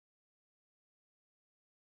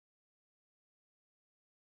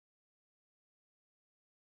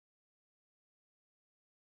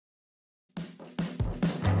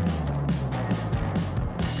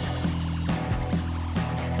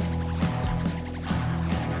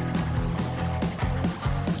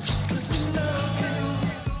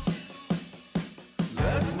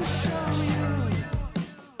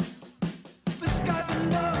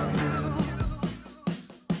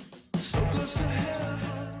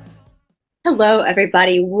Hello,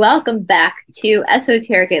 everybody. Welcome back to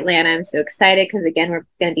Esoteric Atlanta. I'm so excited because, again, we're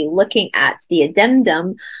going to be looking at the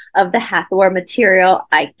addendum of the Hathor material.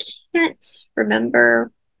 I can't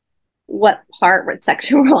remember what part, what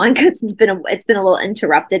section we're on because it's been a little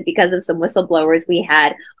interrupted because of some whistleblowers we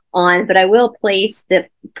had on, but I will place the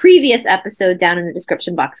previous episode down in the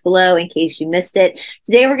description box below in case you missed it.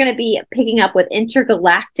 Today, we're going to be picking up with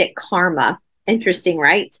intergalactic karma. Interesting,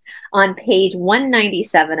 right? On page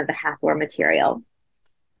 197 of the Hathor material.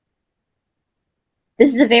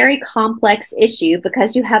 This is a very complex issue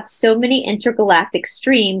because you have so many intergalactic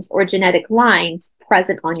streams or genetic lines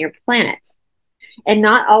present on your planet. And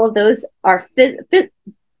not all of those are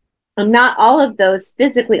not all of those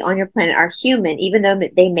physically on your planet are human, even though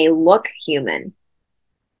they may look human.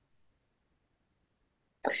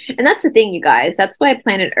 And that's the thing, you guys. That's why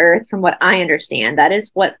planet Earth, from what I understand, that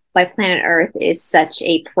is what why planet Earth is such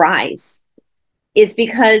a prize, is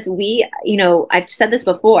because I've said this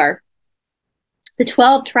before, the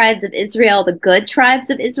 12 tribes of Israel, the good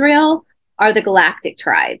tribes of Israel, are the galactic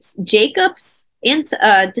tribes. Jacob's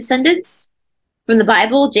descendants from the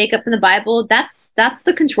Bible, Jacob from the Bible, that's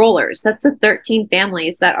the controllers. That's the 13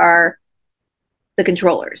 families that are the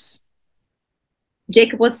controllers.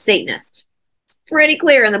 Jacob was a Satanist. Pretty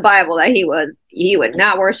clear in the Bible that he would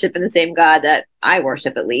not worship in the same God that I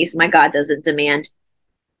worship. At least my God doesn't demand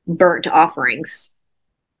burnt offerings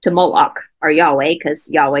to Moloch or Yahweh, because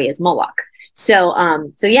Yahweh is Moloch. So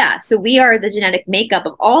we are the genetic makeup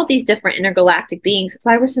of all these different intergalactic beings. That's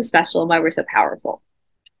why we're so special and why we're so powerful.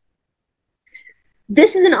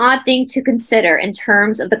 This is an odd thing to consider in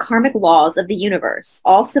terms of the karmic laws of the universe.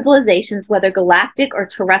 All civilizations, whether galactic or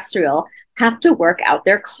terrestrial, have to work out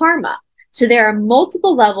their karma. So there are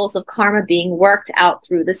multiple levels of karma being worked out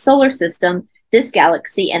through the solar system, this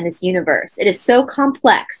galaxy, and this universe. It is so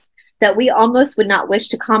complex that we almost would not wish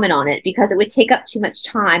to comment on it because it would take up too much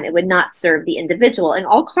time. It would not serve the individual. And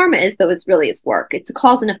all karma is, though, is really is work. It's a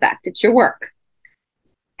cause and effect. It's your work.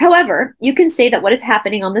 However, you can say that what is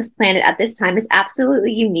happening on this planet at this time is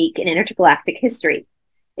absolutely unique in intergalactic history.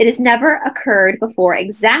 It has never occurred before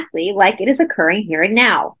exactly like it is occurring here and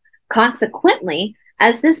now. Consequently,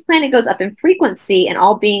 as this planet goes up in frequency and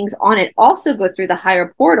all beings on it also go through the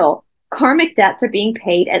higher portal, karmic debts are being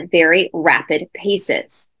paid at very rapid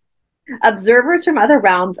paces. Observers from other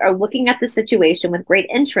realms are looking at the situation with great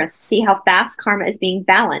interest to see how fast karma is being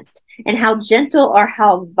balanced and how gentle or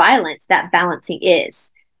how violent that balancing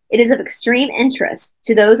is. It is of extreme interest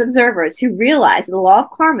to those observers who realize that the law of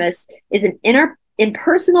karma is an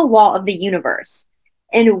impersonal law of the universe,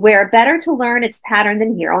 and where better to learn its pattern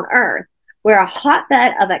than here on Earth, where a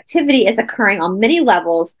hotbed of activity is occurring on many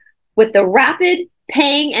levels with the rapid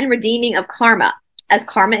paying and redeeming of karma. As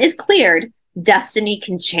karma is cleared, destiny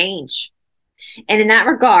can change. And in that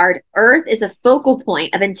regard, Earth is a focal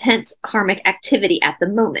point of intense karmic activity at the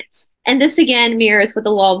moment. And this again mirrors what the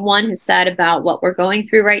Law of One has said about what we're going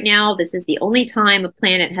through right now. This is the only time a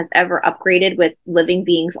planet has ever upgraded with living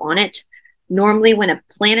beings on it. Normally, when a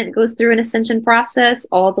planet goes through an ascension process,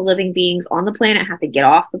 all the living beings on the planet have to get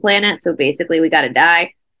off the planet. So basically, we got to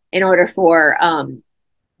die in order for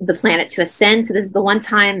the planet to ascend. So this is the one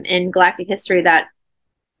time in galactic history that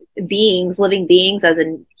beings, living beings, as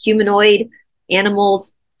in humanoid,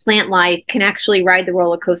 animals, plant life, can actually ride the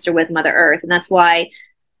roller coaster with Mother Earth. And that's why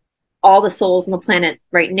all the souls on the planet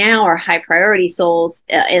right now are high priority souls,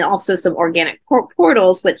 and also some organic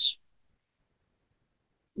portals, which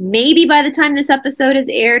maybe by the time this episode is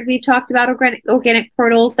aired, we've talked about organic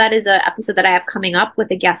portals. That is an episode that I have coming up with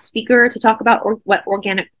a guest speaker to talk about what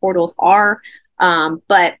organic portals are.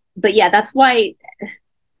 But yeah, that's why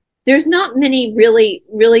there's not many really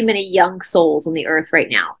many young souls on the earth right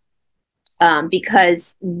now,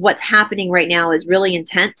 because what's happening right now is really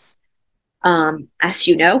intense, as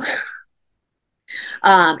you know.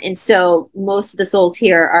 And so most of the souls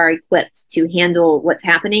here are equipped to handle what's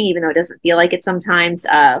happening, even though it doesn't feel like it sometimes.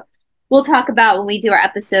 We'll talk about when we do our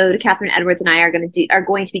episode. Catherine Edwards and I are going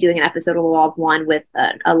to be doing an episode of the Law of One with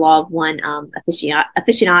a Law of One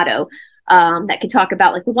aficionado that can talk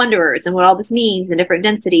about like the Wanderers and what all this means, and different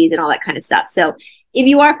densities and all that kind of stuff. So if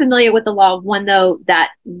you are familiar with the Law of One, though,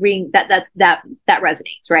 that resonates,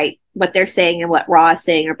 right? What they're saying and what Ra is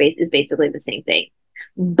saying is basically the same thing.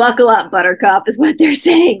 Buckle up, Buttercup, is what they're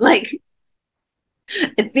saying. Like,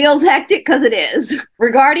 it feels hectic because it is.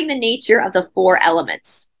 Regarding the nature of the four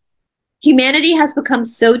elements, humanity has become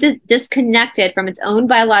so disconnected from its own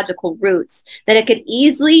biological roots that it could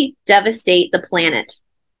easily devastate the planet.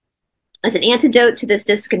 As an antidote to this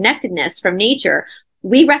disconnectedness from nature,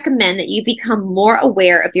 we recommend that you become more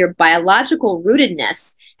aware of your biological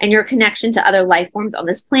rootedness and your connection to other life forms on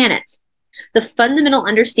this planet. The fundamental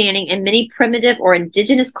understanding in many primitive or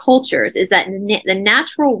indigenous cultures is that the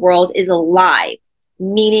natural world is alive,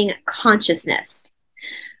 meaning consciousness.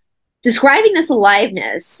 Describing this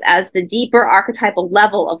aliveness as the deeper archetypal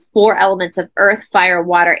level of four elements of earth, fire,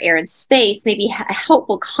 water, air, and space may be a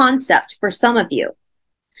helpful concept for some of you.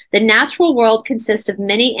 The natural world consists of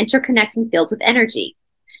many interconnecting fields of energy.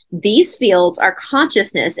 These fields are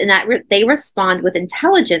consciousness in that they respond with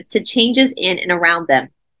intelligence to changes in and around them.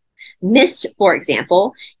 Mist, for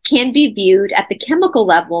example, can be viewed at the chemical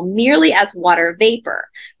level merely as water vapor,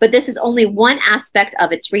 but this is only one aspect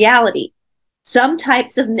of its reality. Some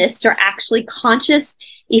types of mist are actually conscious,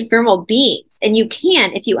 ephemeral beings, and you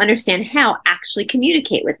can, if you understand how, actually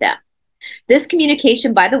communicate with them. This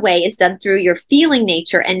communication, by the way, is done through your feeling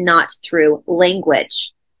nature and not through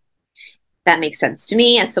language. That makes sense to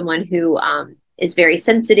me as someone who is very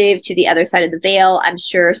sensitive to the other side of the veil. I'm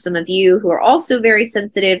sure some of you who are also very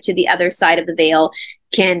sensitive to the other side of the veil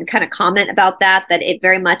can kind of comment about that it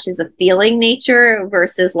very much is a feeling nature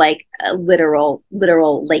versus like a literal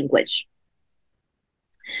language.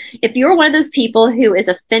 If you're one of those people who is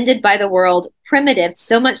offended by the world primitive,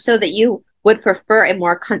 so much so that you would prefer a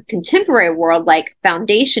more contemporary world like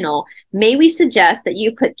foundational, may we suggest that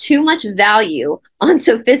you put too much value on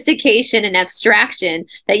sophistication and abstraction,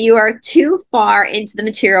 that you are too far into the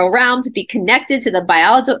material realm to be connected to the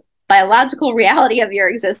biological reality of your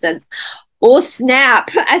existence. Oh, snap.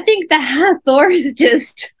 I think the Hathors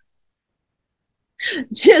just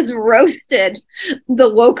roasted the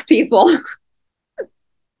woke people.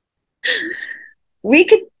 We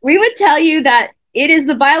would tell you that it is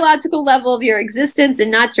the biological level of your existence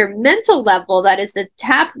and not your mental level that is the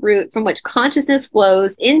taproot from which consciousness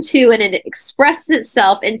flows into and it expresses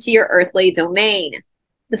itself into your earthly domain.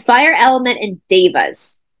 The fire element in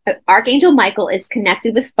devas. Archangel Michael is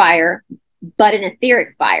connected with fire, but an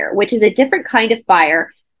etheric fire, which is a different kind of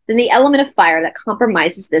fire than the element of fire that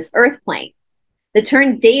compromises this earth plane. The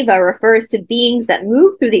term deva refers to beings that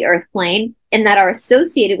move through the earth plane and that are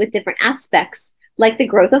associated with different aspects, like the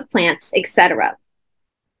growth of plants, etc.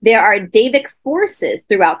 There are devic forces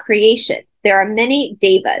throughout creation. There are many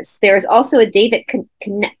devas. There is also a devic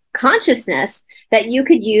consciousness that you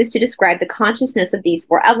could use to describe the consciousness of these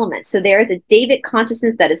four elements. So there is a devic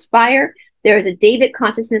consciousness that is fire. There is a devic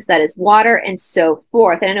consciousness that is water, and so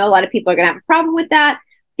forth. And I know a lot of people are going to have a problem with that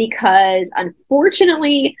because,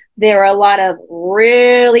 unfortunately, there are a lot of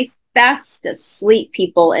really fast asleep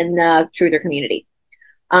people in the truther community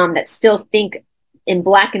that still think in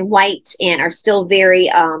black and white and are still very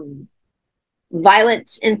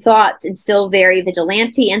violent in thought and still very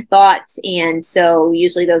vigilante in thought. And so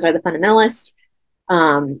usually those are the fundamentalists.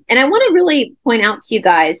 And I want to really point out to you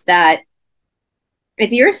guys that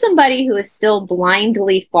if you're somebody who is still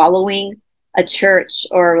blindly following a church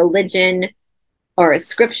or a religion or a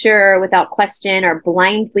scripture without question, or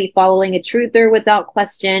blindly following a truther without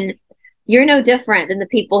question, you're no different than the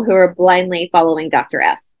people who are blindly following Dr.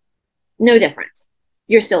 F. No different.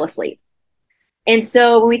 You're still asleep. And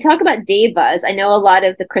so when we talk about devas, I know a lot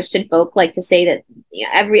of the Christian folk like to say that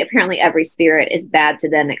apparently every spirit is bad to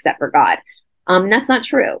them except for God. That's not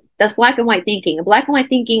true. That's black and white thinking. And black and white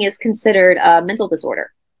thinking is considered a mental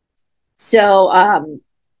disorder. So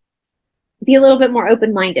be a little bit more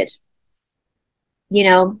open-minded.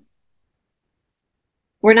 We're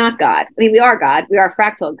not God. I mean, we are God. We are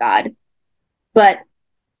fractal God. But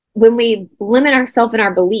when we limit ourselves in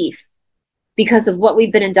our belief because of what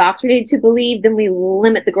we've been indoctrinated to believe, then we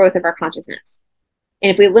limit the growth of our consciousness.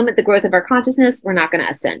 And if we limit the growth of our consciousness, we're not going to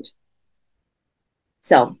ascend.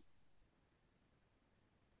 So,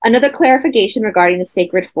 another clarification regarding the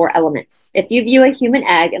sacred four elements. If you view a human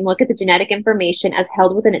egg and look at the genetic information as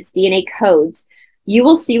held within its DNA codes, you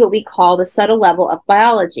will see what we call the subtle level of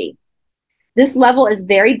biology. This level is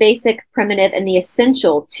very basic, primitive, and the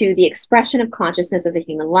essential to the expression of consciousness as a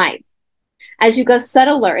human life. As you go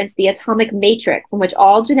subtler into the atomic matrix from which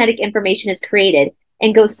all genetic information is created,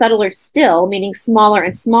 and go subtler still, meaning smaller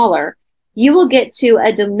and smaller, you will get to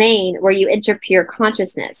a domain where you enter pure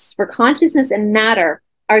consciousness, for consciousness and matter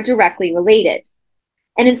are directly related.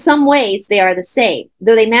 And in some ways, they are the same,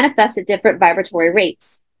 though they manifest at different vibratory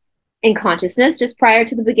rates. In consciousness, just prior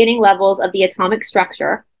to the beginning levels of the atomic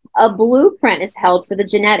structure, a blueprint is held for the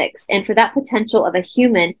genetics and for that potential of a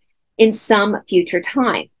human in some future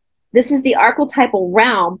time. This is the archetypal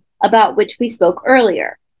realm about which we spoke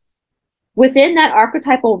earlier. Within that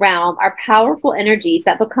archetypal realm are powerful energies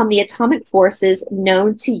that become the atomic forces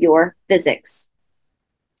known to your physics.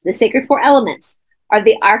 The sacred four elements are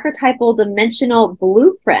the archetypal dimensional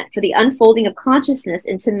blueprint for the unfolding of consciousness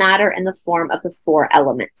into matter in the form of the four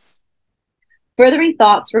elements. Furthering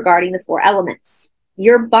thoughts regarding the four elements.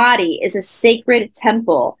 Your body is a sacred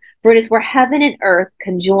temple, for it is where heaven and earth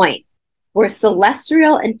conjoin, where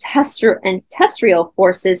celestial and terrestrial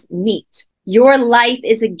forces meet. Your life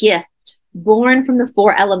is a gift born from the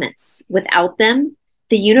four elements. Without them,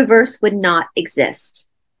 the universe would not exist.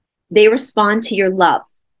 They respond to your love.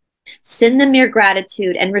 Send them your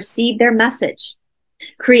gratitude and receive their message.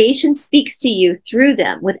 Creation speaks to you through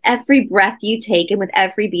them with every breath you take and with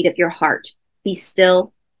every beat of your heart. Be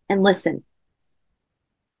still and listen.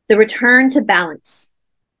 The return to balance.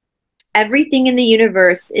 Everything in the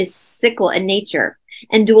universe is cyclical in nature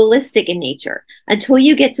and dualistic in nature until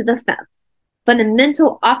you get to the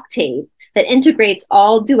fundamental octave that integrates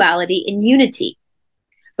all duality in unity.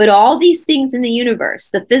 But all these things in the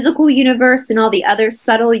universe, the physical universe and all the other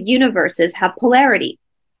subtle universes, have polarity.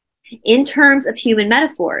 In terms of human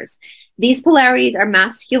metaphors, these polarities are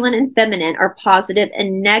masculine and feminine, or positive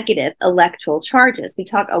and negative electrical charges. We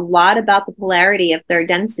talk a lot about the polarity of third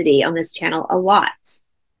density on this channel a lot.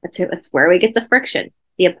 That's where we get the friction,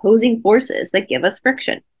 the opposing forces that give us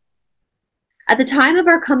friction. At the time of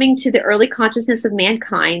our coming to the early consciousness of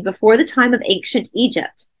mankind, before the time of ancient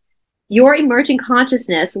Egypt, your emerging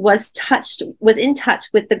consciousness was in touch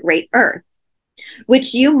with the great earth,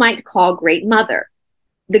 which you might call Great Mother.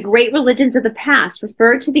 The great religions of the past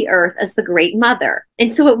referred to the earth as the Great Mother.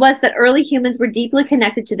 And so it was that early humans were deeply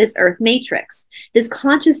connected to this earth matrix, this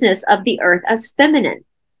consciousness of the earth as feminine.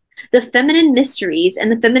 The feminine mysteries and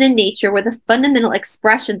the feminine nature were the fundamental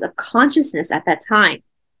expressions of consciousness at that time.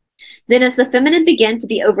 Then as the feminine began to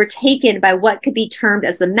be overtaken by what could be termed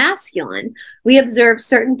as the masculine, we observed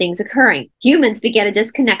certain things occurring. Humans began a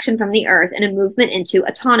disconnection from the earth and a movement into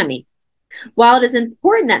autonomy. While it is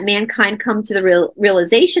important that mankind come to the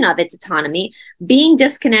realization of its autonomy, being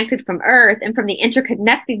disconnected from earth and from the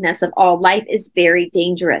interconnectedness of all life is very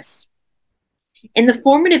dangerous. In the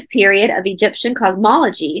formative period of Egyptian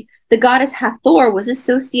cosmology, the goddess Hathor was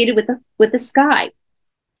associated with the sky.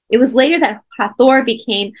 It was later that Hathor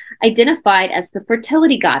became identified as the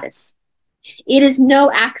fertility goddess. It is no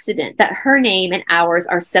accident that her name and ours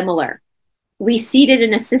are similar. We seeded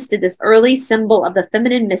and assisted this early symbol of the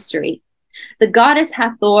feminine mystery. The goddess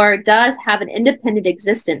Hathor does have an independent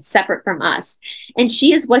existence separate from us, and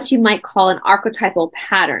she is what you might call an archetypal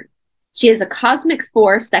pattern. She is a cosmic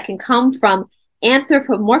force that can come from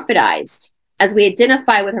anthropomorphized, as we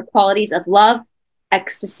identify with her qualities of love,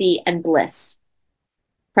 ecstasy, and bliss.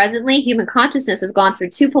 Presently, human consciousness has gone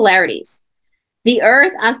through two polarities. The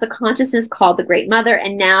earth as the consciousness called the Great Mother,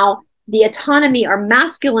 and now the autonomy or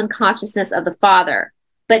masculine consciousness of the Father.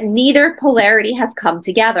 But neither polarity has come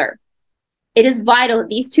together. It is vital that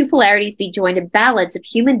these two polarities be joined in balance if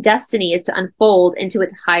human destiny is to unfold into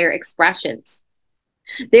its higher expressions.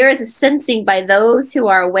 There is a sensing by those who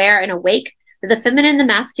are aware and awake that the feminine and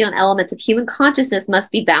the masculine elements of human consciousness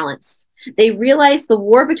must be balanced. They realize the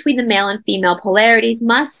war between the male and female polarities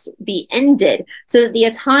must be ended so that the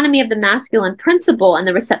autonomy of the masculine principle and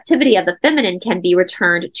the receptivity of the feminine can be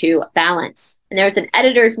returned to balance. And there's an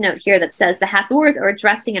editor's note here that says the Hathors are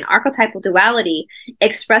addressing an archetypal duality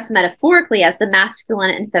expressed metaphorically as the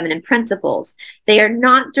masculine and feminine principles. They are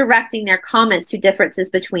not directing their comments to differences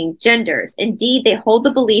between genders. Indeed, they hold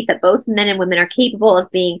the belief that both men and women are capable of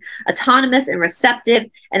being autonomous and receptive,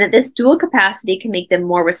 and that this dual capacity can make them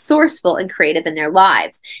more resourceful and creative in their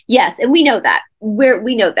lives. Yes, and we know that.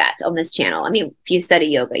 We know that on this channel. I mean, if you study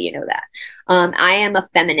yoga, you know that. I am a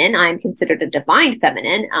feminine. I'm considered a divine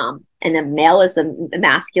feminine. And a male is a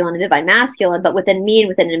masculine, a divine masculine. But within me and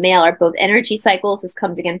within a male are both energy cycles. This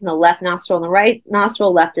comes again from the left nostril and the right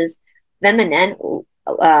nostril. Left is feminine,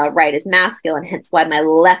 right is masculine. Hence why my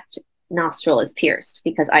left nostril is pierced,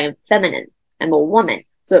 because I am feminine. I'm a woman.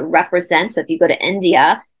 So it represents, if you go to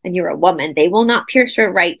India and you're a woman, they will not pierce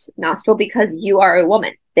your right nostril because you are a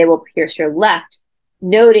woman. They will pierce your left,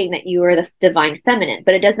 noting that you are the divine feminine.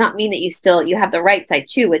 But it does not mean that you have the right side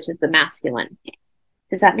too, which is the masculine.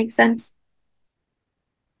 Does that make sense?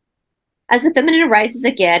 As the feminine arises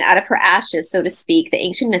again out of her ashes, so to speak, the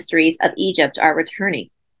ancient mysteries of Egypt are returning.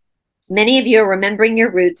 Many of you are remembering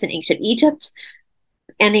your roots in ancient Egypt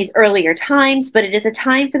and these earlier times, but it is a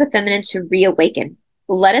time for the feminine to reawaken.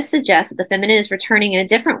 Let us suggest that the feminine is returning in a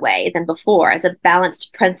different way than before, as a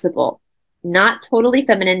balanced principle. Not totally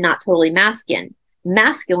feminine, not totally masculine,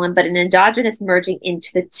 but an endogenous merging into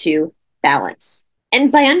the two balance.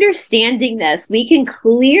 And by understanding this, we can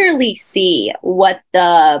clearly see what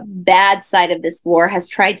the bad side of this war has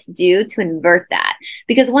tried to do to invert that.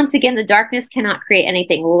 Because once again, the darkness cannot create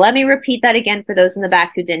anything. Let me repeat that again for those in the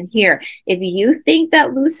back who didn't hear. If you think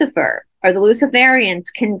that Lucifer or the Luciferians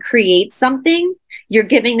can create something, you're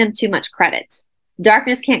giving them too much credit.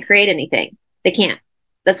 Darkness can't create anything. They can't.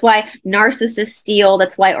 That's why narcissists steal.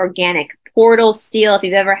 That's why organic portals steal. If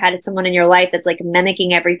you've ever had someone in your life that's like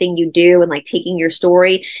mimicking everything you do and like taking your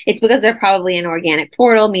story, it's because they're probably an organic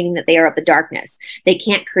portal, meaning that they are of the darkness. They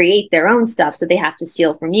can't create their own stuff, so they have to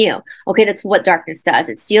steal from you. Okay, that's what darkness does.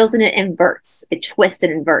 It steals and it inverts. It twists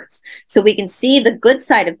and inverts. So we can see the good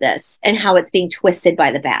side of this and how it's being twisted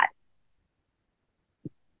by the bad.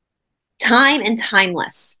 Time and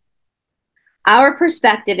timeless. Our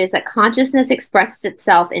perspective is that consciousness expresses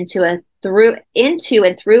itself into and through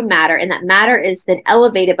matter, and that matter is then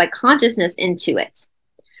elevated by consciousness into it.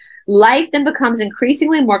 Life then becomes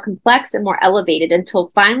increasingly more complex and more elevated until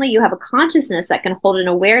finally you have a consciousness that can hold an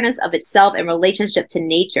awareness of itself in relationship to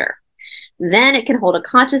nature. Then it can hold a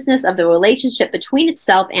consciousness of the relationship between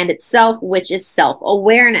itself and itself, which is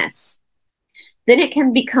self-awareness. Then it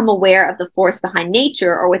can become aware of the force behind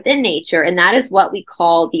nature or within nature, and that is what we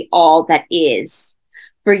call the all that is.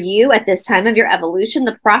 For you, at this time of your evolution,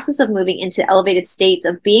 the process of moving into elevated states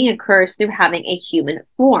of being occurs through having a human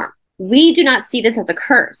form. We do not see this as a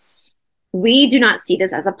curse. We do not see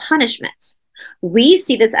this as a punishment. We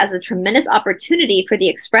see this as a tremendous opportunity for the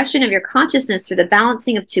expression of your consciousness through the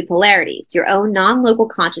balancing of two polarities, your own non-local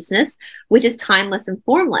consciousness, which is timeless and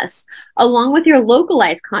formless, along with your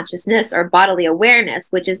localized consciousness or bodily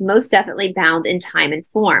awareness, which is most definitely bound in time and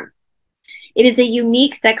form. It is a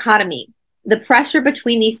unique dichotomy. The pressure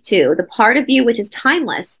between these two, the part of you which is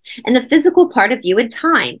timeless and the physical part of you in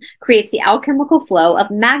time, creates the alchemical flow of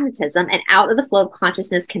magnetism, and out of the flow of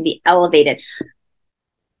consciousness can be elevated.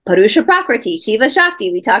 Purusha Prakriti, Shiva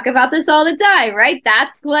Shakti, we talk about this all the time, right?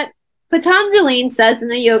 That's what Patanjali says in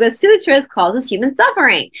the Yoga Sutras causes human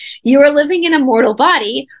suffering. You are living in a mortal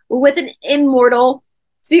body with an immortal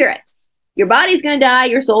spirit. Your body's going to die,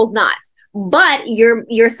 your soul's not. But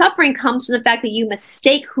your suffering comes from the fact that you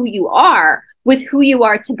mistake who you are with who you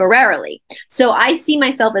are temporarily. So I see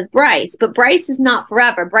myself as Bryce, but Bryce is not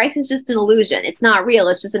forever. Bryce is just an illusion. It's not real.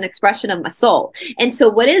 It's just an expression of my soul. And so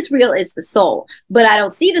what is real is the soul. But I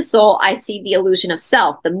don't see the soul. I see the illusion of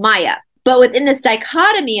self, the Maya. But within this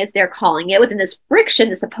dichotomy, as they're calling it, within this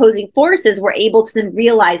friction, this opposing forces, we're able to then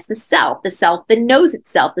realize the self that knows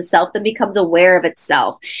itself, the self that becomes aware of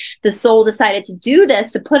itself. The soul decided to do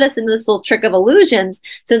this, to put us in this little trick of illusions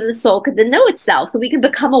so that the soul could then know itself, so we can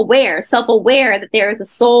become aware, self-aware that there is a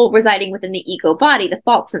soul residing within the ego body, the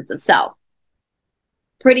false sense of self.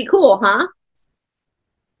 Pretty cool, huh?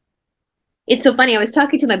 It's so funny. I was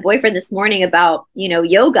talking to my boyfriend this morning about,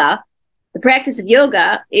 yoga. The practice of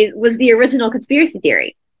yoga, it was the original conspiracy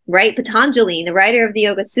theory, right? Patanjali, the writer of the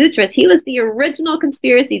Yoga Sutras, he was the original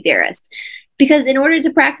conspiracy theorist. Because in order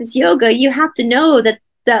to practice yoga, you have to know that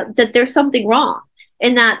there's something wrong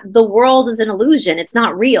and that the world is an illusion. It's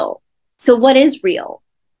not real. So what is real?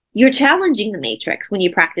 You're challenging the matrix when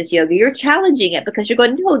you practice yoga. You're challenging it because you're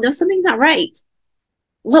going, no, something's not right.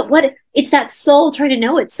 What? It's that soul trying to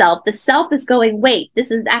know itself. The self is going, wait,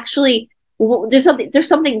 this is actually... there's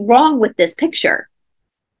something wrong with this picture.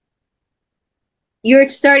 You're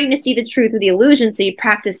starting to see the truth through the illusion, so you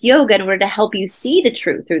practice yoga in order to help you see the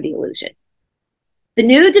truth through the illusion. The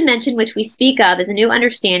new dimension which we speak of is a new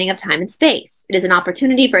understanding of time and space. It is an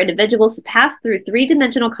opportunity for individuals to pass through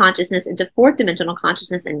three-dimensional consciousness into fourth-dimensional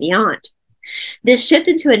consciousness and beyond. This shift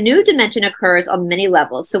into a new dimension occurs on many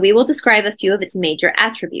levels, so we will describe a few of its major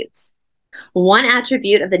attributes. One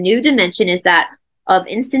attribute of the new dimension is that of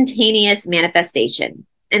instantaneous manifestation.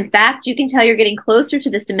 In fact, you can tell you're getting closer to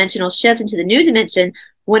this dimensional shift into the new dimension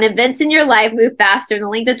when events in your life move faster and the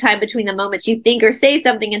length of time between the moments you think or say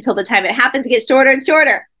something until the time it happens gets shorter and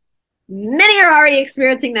shorter. Many are already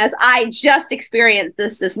experiencing this. I just experienced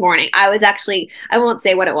this morning. I won't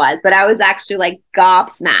say what it was, but I was actually like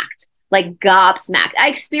gobsmacked. I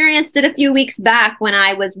experienced it a few weeks back when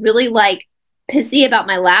I was really like pissy about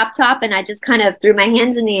my laptop, and I just kind of threw my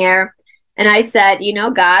hands in the air. And I said,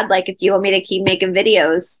 God, like, if you want me to keep making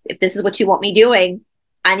videos, if this is what you want me doing,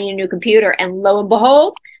 I need a new computer. And lo and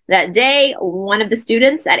behold, that day, one of the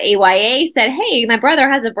students at AYA said, hey, my brother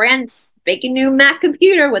has a brand spanking new Mac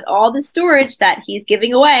computer with all the storage that he's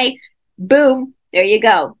giving away. Boom, there you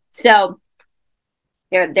go. So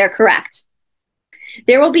they're correct.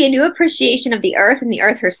 There will be a new appreciation of the earth, and the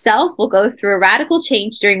earth herself will go through a radical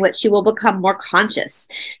change during which she will become more conscious.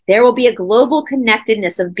 There will be a global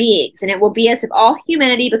connectedness of beings, and it will be as if all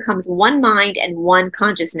humanity becomes one mind and one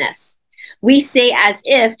consciousness. We say as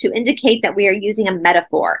if to indicate that we are using a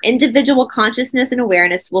metaphor. Individual consciousness and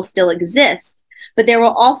awareness will still exist, but there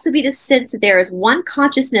will also be the sense that there is one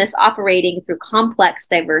consciousness operating through complex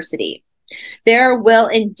diversity. There will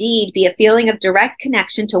indeed be a feeling of direct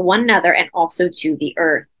connection to one another and also to the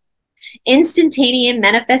earth. Instantaneous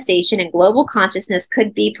manifestation and global consciousness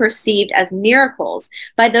could be perceived as miracles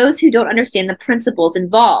by those who don't understand the principles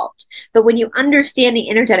involved. But when you understand the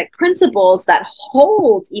energetic principles that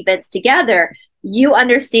hold events together, you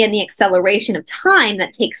understand the acceleration of time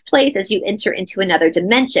that takes place as you enter into another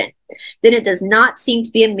dimension. Then it does not seem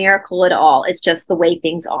to be a miracle at all. It's just the way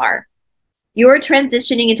things are. Your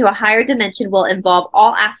transitioning into a higher dimension will involve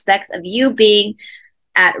all aspects of your being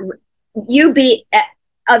that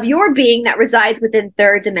resides within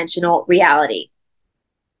third dimensional reality.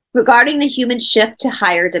 Regarding the human shift to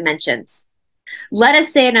higher dimensions, let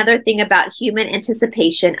us say another thing about human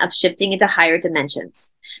anticipation of shifting into higher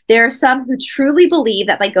dimensions. There are some who truly believe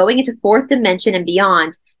that by going into fourth dimension and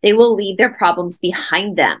beyond, they will leave their problems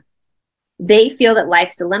behind them. They feel that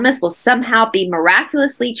life's dilemmas will somehow be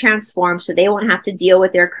miraculously transformed so they won't have to deal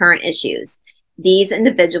with their current issues. These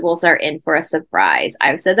individuals are in for a surprise.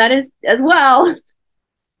 I've said that as well.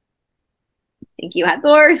 Thank you,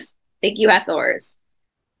 Hathors. Thank you, Hathors.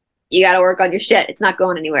 You got to work on your shit. It's not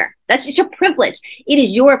going anywhere. That's just your privilege. It is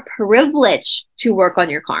your privilege to work on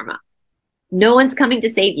your karma. No one's coming to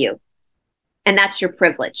save you. And that's your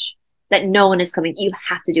privilege, that no one is coming. You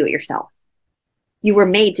have to do it yourself. You were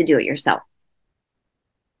made to do it yourself.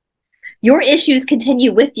 Your issues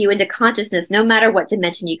continue with you into consciousness no matter what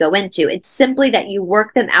dimension you go into. It's simply that you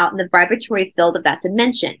work them out in the vibratory field of that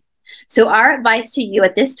dimension. So our advice to you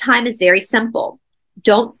at this time is very simple.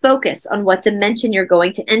 Don't focus on what dimension you're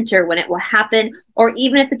going to enter, when it will happen, or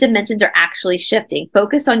even if the dimensions are actually shifting.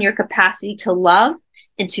 Focus on your capacity to love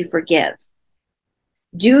and to forgive.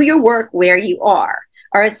 Do your work where you are,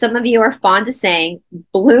 or as some of you are fond of saying,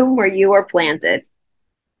 bloom where you are planted.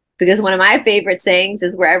 Because one of my favorite sayings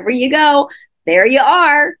is, wherever you go, there you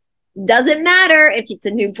are. Doesn't matter if it's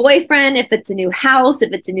a new boyfriend, if it's a new house,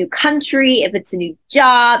 if it's a new country, if it's a new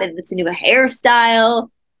job, if it's a new hairstyle.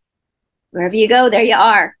 Wherever you go, there you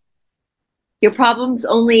are. Your problems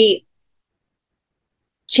only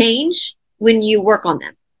change when you work on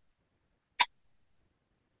them.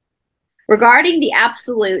 Regarding the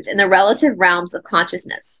absolute and the relative realms of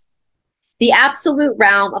consciousness, the absolute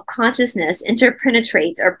realm of consciousness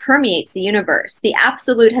interpenetrates or permeates the universe. The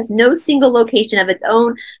absolute has no single location of its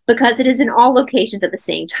own because it is in all locations at the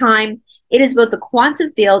same time. It is both the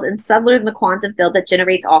quantum field and subtler than the quantum field that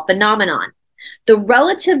generates all phenomenon. The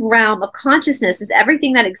relative realm of consciousness is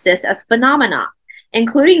everything that exists as phenomena,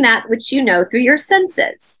 including that which you know through your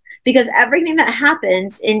senses, because everything that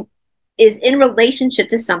happens is in relationship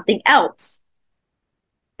to something else.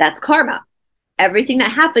 That's karma. Everything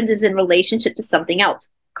that happens is in relationship to something else.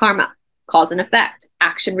 Karma, cause and effect,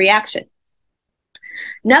 action, reaction.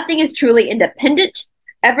 Nothing is truly independent.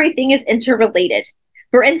 Everything is interrelated.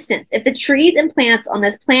 For instance, if the trees and plants on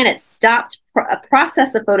this planet stopped a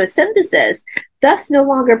process of photosynthesis, thus no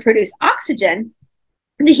longer produce oxygen,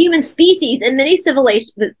 the human species and many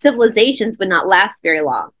civilizations would not last very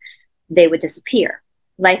long. They would disappear.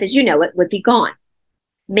 Life as you know it would be gone.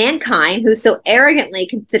 Mankind, who so arrogantly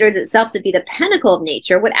considers itself to be the pinnacle of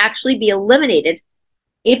nature, would actually be eliminated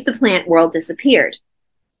if the plant world disappeared.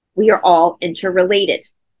 We are all interrelated.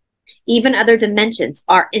 Even other dimensions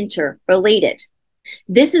are interrelated.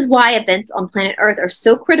 This is why events on planet Earth are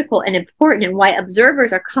so critical and important, and why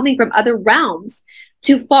observers are coming from other realms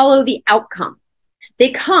to follow the outcome.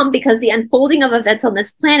 They come because the unfolding of events on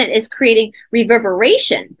this planet is creating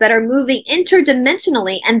reverberations that are moving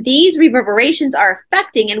interdimensionally, and these reverberations are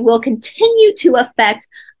affecting and will continue to affect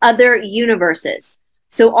other universes.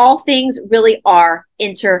 So all things really are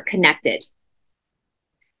interconnected.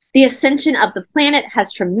 The ascension of the planet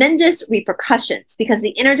has tremendous repercussions because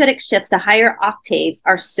the energetic shifts to higher octaves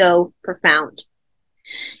are so profound.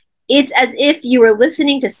 It's as if you were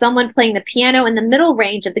listening to someone playing the piano in the middle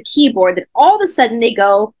range of the keyboard, that all of a sudden they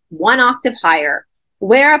go one octave higher,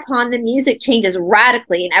 whereupon the music changes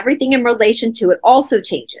radically and everything in relation to it also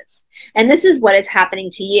changes. And this is what is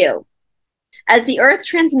happening to you. As the Earth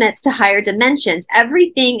transmits to higher dimensions,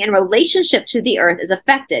 everything in relationship to the Earth is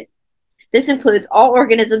affected. This includes all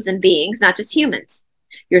organisms and beings, not just humans.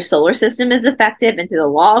 Your solar system is affected, and through the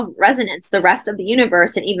law of resonance, the rest of the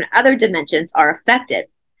universe and even other dimensions are affected.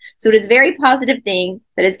 So it is a very positive thing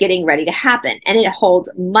that is getting ready to happen, and it holds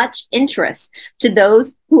much interest to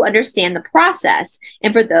those who understand the process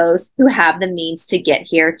and for those who have the means to get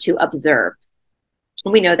here to observe.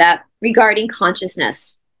 And we know that regarding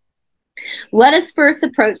consciousness. Let us first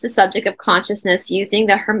approach the subject of consciousness using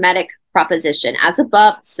the Hermetic proposition, as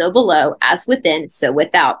above, so below, as within, so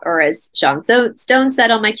without, or as Sean Stone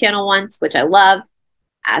said on my channel once, which I loved,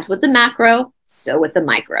 as with the macro, so with the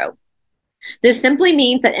micro. This simply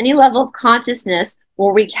means that any level of consciousness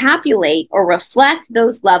will recapitulate or reflect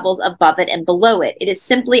those levels above it and below it. It is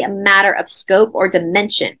simply a matter of scope or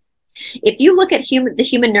dimension. If you look at the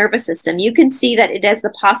human nervous system, you can see that it has the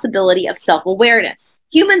possibility of self-awareness.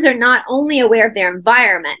 Humans are not only aware of their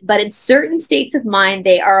environment, but in certain states of mind,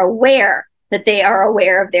 they are aware that they are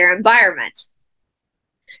aware of their environment.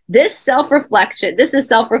 This is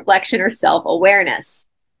self-reflection or self-awareness.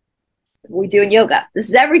 We do in yoga. This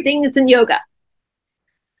is everything that's in yoga.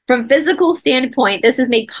 From physical standpoint, this is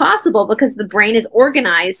made possible because the brain is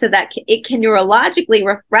organized so that it can neurologically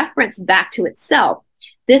reference back to itself.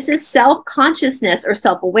 This is self-consciousness or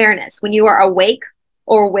self-awareness. When you are awake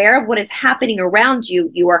or aware of what is happening around you,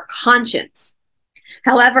 you are conscious.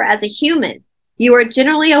 However, as a human, you are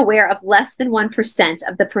generally aware of less than 1%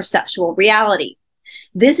 of the perceptual reality.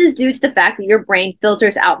 This is due to the fact that your brain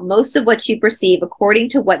filters out most of what you perceive according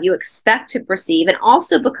to what you expect to perceive, and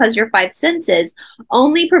also because your five senses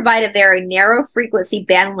only provide a very narrow frequency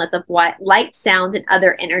bandwidth of light, sound, and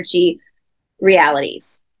other energy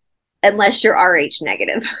realities, unless you're RH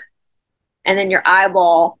negative. And then your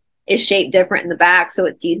eyeball is shaped different in the back, so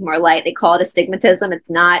it sees more light. They call it astigmatism. It's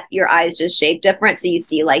not. Your eyes just shaped different, so you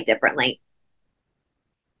see light differently.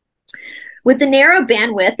 With the narrow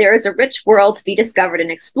bandwidth, there is a rich world to be discovered and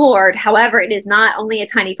explored. However, it is not only a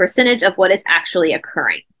tiny percentage of what is actually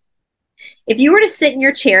occurring. If you were to sit in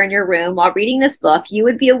your chair in your room while reading this book, you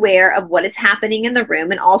would be aware of what is happening in the room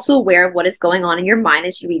and also aware of what is going on in your mind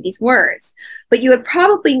as you read these words. But you would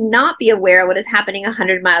probably not be aware of what is happening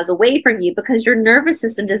 100 miles away from you because your nervous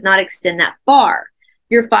system does not extend that far.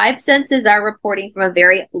 Your five senses are reporting from a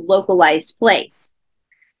very localized place.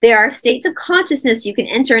 There are states of consciousness you can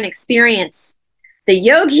enter and experience. The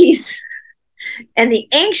yogis and the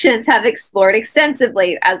ancients have explored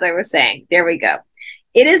extensively, as I was saying. There we go.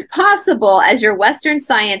 It is possible, as your Western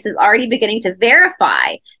science is already beginning to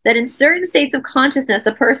verify, that in certain states of consciousness,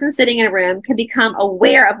 a person sitting in a room can become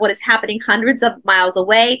aware of what is happening hundreds of miles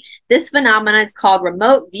away. This phenomenon is called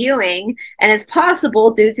remote viewing and is possible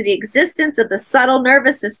due to the existence of the subtle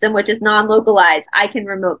nervous system, which is non-localized. I can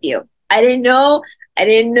remote view. I didn't know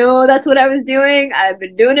that's what I was doing. I've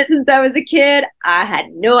been doing it since I was a kid. I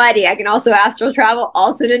had no idea. I can also astral travel.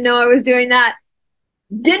 Also didn't know I was doing that.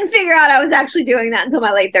 Didn't figure out I was actually doing that until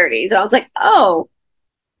my late 30s. And I was like, oh,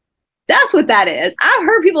 that's what that is. I've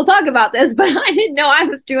heard people talk about this, but I didn't know I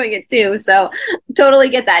was doing it too. So totally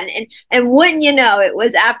get that. And wouldn't you know, it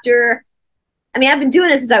was after, I mean, I've been doing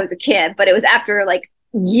this since I was a kid, but it was after like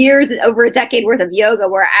years, over a decade worth of yoga,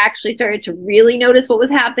 where I actually started to really notice what was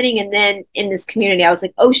happening. And then in this community, I was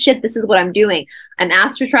like, oh shit, this is what I'm doing. I'm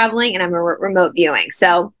astral traveling and I'm remote viewing.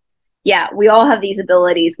 So yeah, we all have these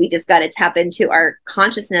abilities. We just got to tap into our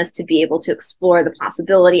consciousness to be able to explore the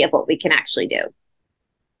possibility of what we can actually do.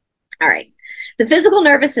 All right. The physical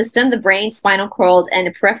nervous system, the brain, spinal cord,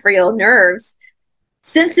 and peripheral nerves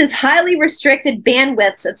senses highly restricted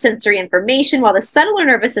bandwidths of sensory information, while the subtler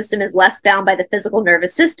nervous system is less bound by the physical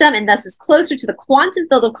nervous system and thus is closer to the quantum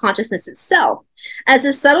field of consciousness itself. As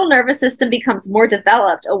the subtle nervous system becomes more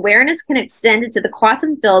developed, awareness can extend into the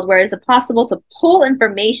quantum field, where it is possible to pull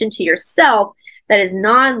information to yourself that is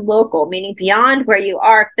non-local, meaning beyond where you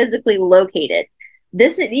are physically located.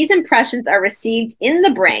 These impressions are received in the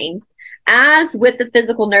brain, as with the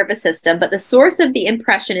physical nervous system, but the source of the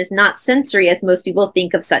impression is not sensory as most people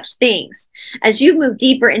think of such things. As you move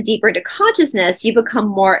deeper and deeper into consciousness, you become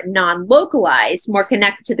more non-localized, more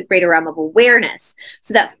connected to the greater realm of awareness,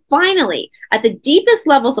 so that finally, at the deepest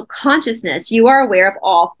levels of consciousness, you are aware of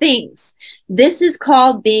all things. This is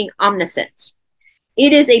called being omniscient.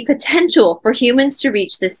 It is a potential for humans to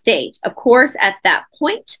reach this state. Of course, at that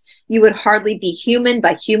point, you would hardly be human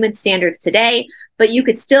by human standards today, but you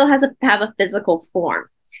could still have a physical form.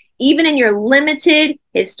 Even in your limited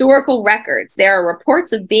historical records, there are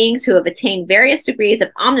reports of beings who have attained various degrees of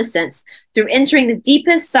omniscience through entering the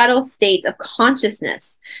deepest subtle states of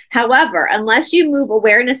consciousness. However, unless you move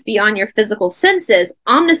awareness beyond your physical senses,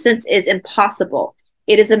 omniscience is impossible.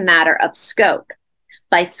 It is a matter of scope.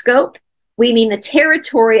 By scope, we mean the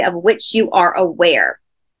territory of which you are aware.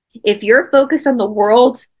 If you're focused on the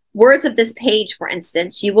words of this page, for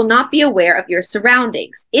instance, you will not be aware of your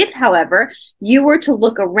surroundings. If, however, you were to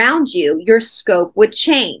look around you, your scope would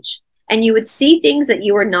change, and you would see things that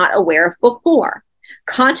you were not aware of before.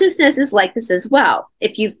 Consciousness is like this as well.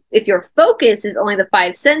 If your focus is only the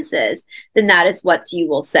five senses, then that is what you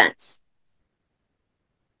will sense.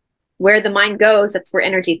 Where the mind goes, that's where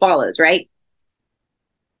energy follows, right?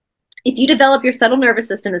 If you develop your subtle nervous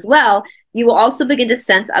system as well, you will also begin to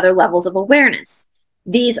sense other levels of awareness.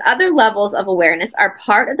 These other levels of awareness are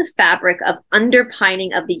part of the fabric of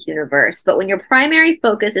underpinning of the universe. But when your primary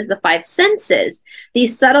focus is the five senses,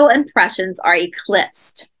 these subtle impressions are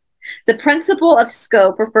eclipsed. The principle of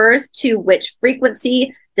scope refers to which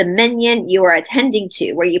frequency, dominion you are attending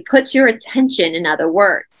to, where you put your attention, in other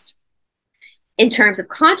words. In terms of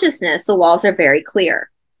consciousness, the walls are very clear.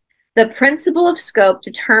 The principle of scope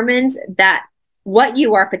determines that what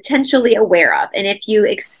you are potentially aware of. And if you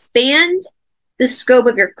expand the scope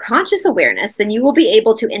of your conscious awareness, then you will be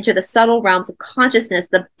able to enter the subtle realms of consciousness,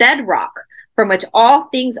 the bedrock from which all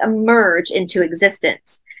things emerge into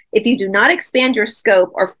existence. If you do not expand your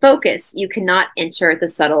scope or focus, you cannot enter the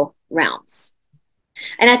subtle realms.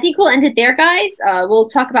 And I think we'll end it there, guys. We'll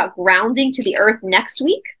talk about grounding to the earth next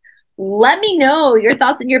week. Let me know your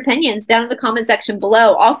thoughts and your opinions down in the comment section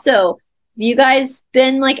below. Also, have you guys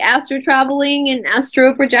been like astro traveling and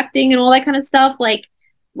astro projecting and all that kind of stuff? Like,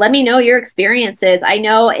 let me know your experiences. I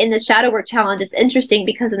know in the shadow work challenge, it's interesting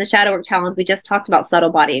because in the shadow work challenge, we just talked about subtle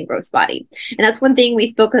body and gross body. And that's one thing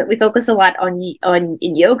we focus a lot on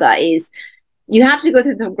in yoga is you have to go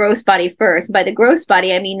through the gross body first. By the gross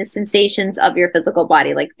body, I mean the sensations of your physical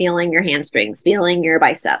body, like feeling your hamstrings, feeling your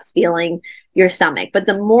biceps, feeling your stomach. But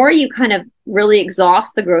the more you kind of really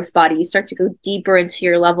exhaust the gross body, you start to go deeper into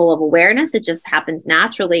your level of awareness. It just happens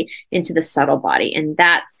naturally into the subtle body. And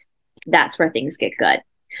that's where things get good.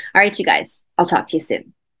 All right, you guys, I'll talk to you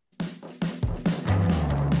soon.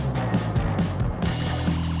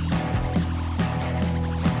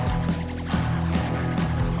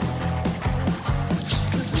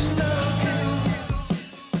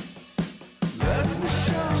 Let me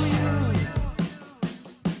show you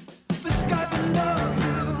the sky below.